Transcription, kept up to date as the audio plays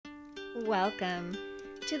Welcome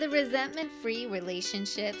to the Resentment Free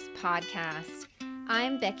Relationships Podcast.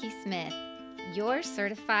 I'm Becky Smith, your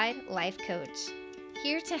certified life coach,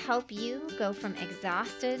 here to help you go from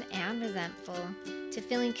exhausted and resentful to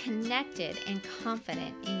feeling connected and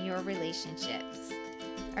confident in your relationships.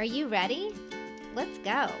 Are you ready? Let's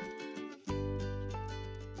go.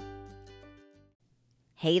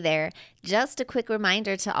 Hey there, just a quick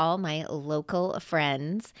reminder to all my local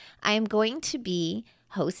friends. I am going to be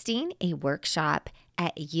hosting a workshop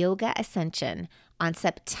at Yoga Ascension on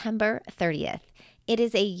September 30th. It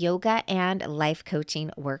is a yoga and life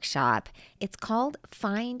coaching workshop. It's called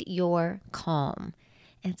Find Your Calm.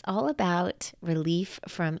 And it's all about relief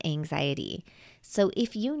from anxiety. So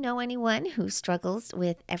if you know anyone who struggles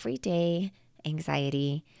with everyday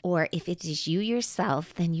anxiety, or if it is you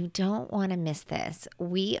yourself, then you don't want to miss this.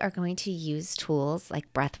 We are going to use tools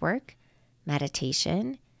like breathwork,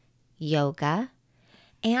 meditation, yoga,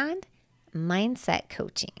 and mindset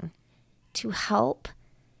coaching to help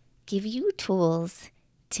give you tools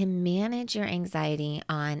to manage your anxiety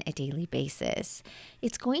on a daily basis.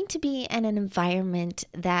 It's going to be in an environment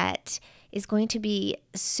that is going to be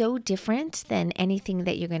so different than anything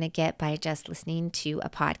that you're going to get by just listening to a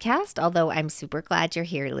podcast, although I'm super glad you're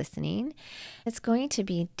here listening. It's going to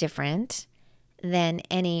be different than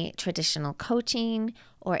any traditional coaching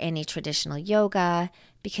or any traditional yoga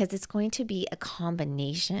because it's going to be a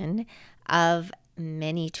combination of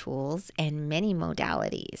many tools and many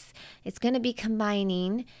modalities. It's going to be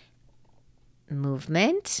combining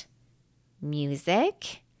movement,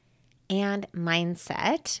 music, and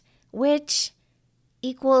mindset, which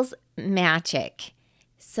equals magic.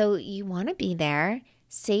 So you want to be there.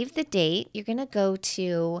 Save the date. You're going to go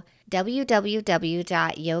to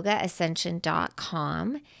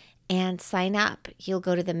www.yogaascension.com and sign up. You'll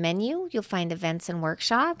go to the menu. You'll find events and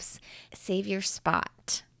workshops. Save your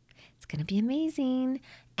spot. It's going to be amazing,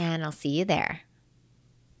 and I'll see you there.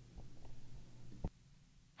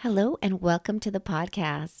 Hello and welcome to the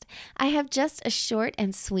podcast. I have just a short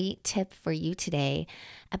and sweet tip for you today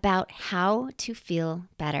about how to feel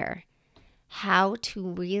better, how to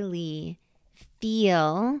really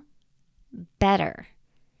feel better.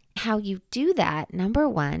 How you do that, number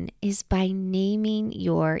one, is by naming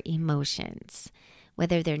your emotions,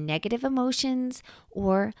 whether they're negative emotions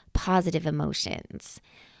or positive emotions.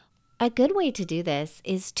 A good way to do this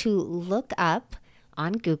is to look up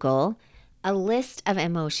on Google a list of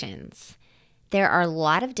emotions. There are a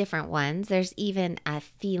lot of different ones. There's even a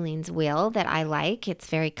feelings wheel that I like. It's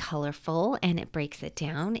very colorful and it breaks it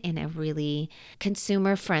down in a really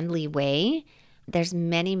consumer-friendly way. There's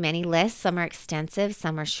many, many lists. Some are extensive,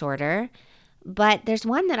 some are shorter. But there's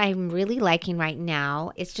one that I'm really liking right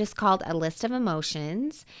now. It's just called A List of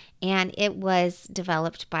Emotions, and it was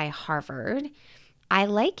developed by Harvard. I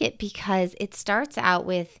like it because it starts out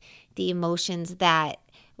with the emotions that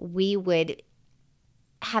we would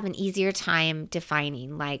have an easier time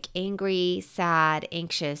defining, like angry, sad,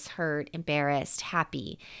 anxious, hurt, embarrassed,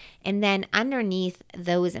 happy. And then underneath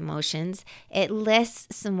those emotions, it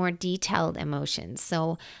lists some more detailed emotions.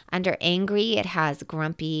 So under angry, it has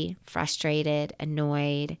grumpy, frustrated,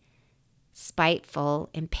 annoyed,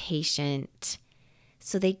 spiteful, impatient.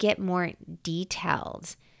 So they get more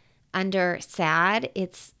detailed. Under sad,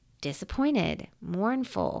 it's disappointed,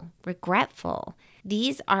 mournful, regretful.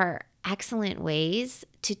 These are excellent ways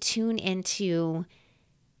to tune into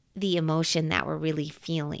the emotion that we're really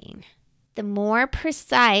feeling. The more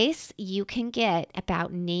precise you can get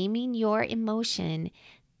about naming your emotion,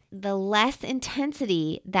 the less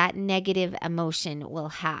intensity that negative emotion will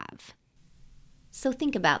have. So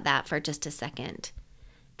think about that for just a second.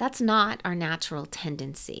 That's not our natural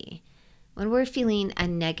tendency. When we're feeling a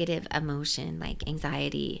negative emotion like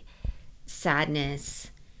anxiety, sadness,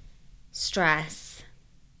 stress,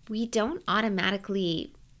 we don't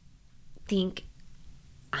automatically think,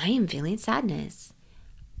 I am feeling sadness.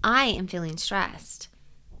 I am feeling stressed.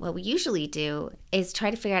 What we usually do is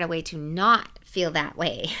try to figure out a way to not feel that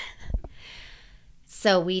way.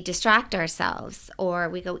 So we distract ourselves, or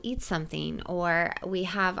we go eat something, or we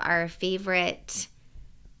have our favorite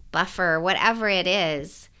buffer, whatever it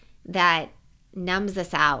is that numbs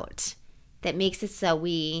us out, that makes it so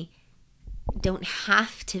we don't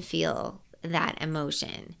have to feel that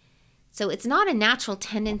emotion. So it's not a natural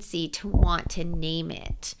tendency to want to name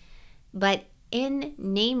it, but in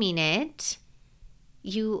naming it,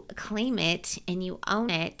 you claim it and you own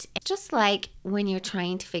it. Just like when you're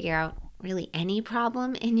trying to figure out really any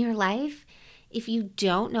problem in your life, if you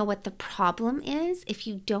don't know what the problem is, if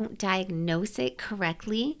you don't diagnose it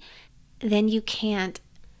correctly, then you can't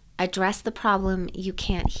address the problem, you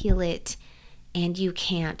can't heal it, and you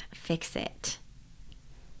can't fix it.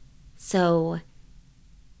 So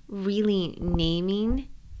really naming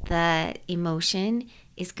the emotion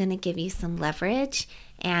is going to give you some leverage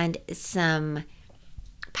and some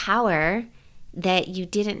power that you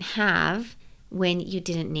didn't have when you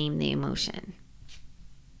didn't name the emotion.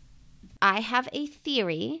 I have a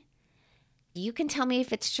theory. You can tell me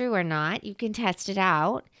if it's true or not. You can test it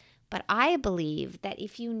out. But I believe that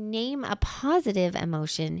if you name a positive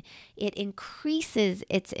emotion, it increases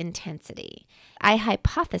its intensity. I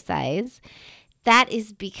hypothesize that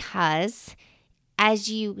is because as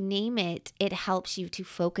you name it, it helps you to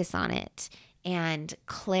focus on it and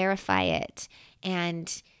clarify it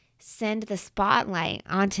and send the spotlight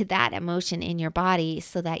onto that emotion in your body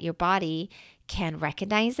so that your body can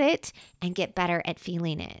recognize it and get better at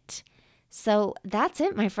feeling it. So that's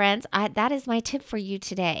it, my friends. That is my tip for you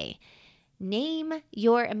today. Name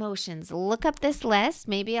your emotions. Look up this list.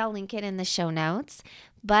 Maybe I'll link it in the show notes,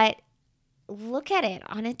 but look at it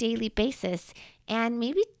on a daily basis and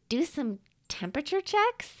maybe do some temperature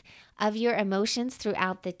checks of your emotions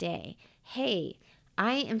throughout the day. Hey,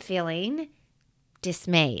 I am feeling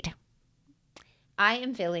dismayed. I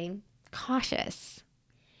am feeling cautious.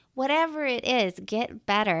 Whatever it is, get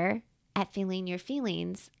better at feeling your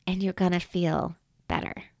feelings and you're going to feel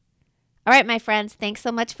better. All right, my friends, thanks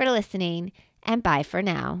so much for listening and bye for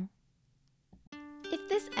now. If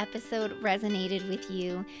this episode resonated with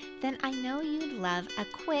you, then I know you'd love a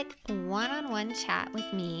quick one-on-one chat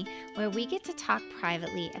with me where we get to talk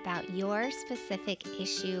privately about your specific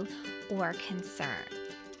issue or concern.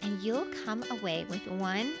 And you'll come away with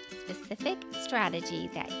one specific strategy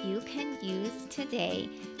that you can use today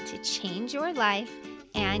to change your life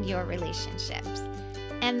and your relationships.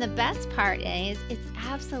 And the best part is it's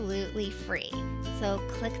absolutely free. So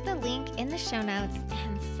click the link in the show notes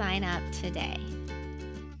and sign up today.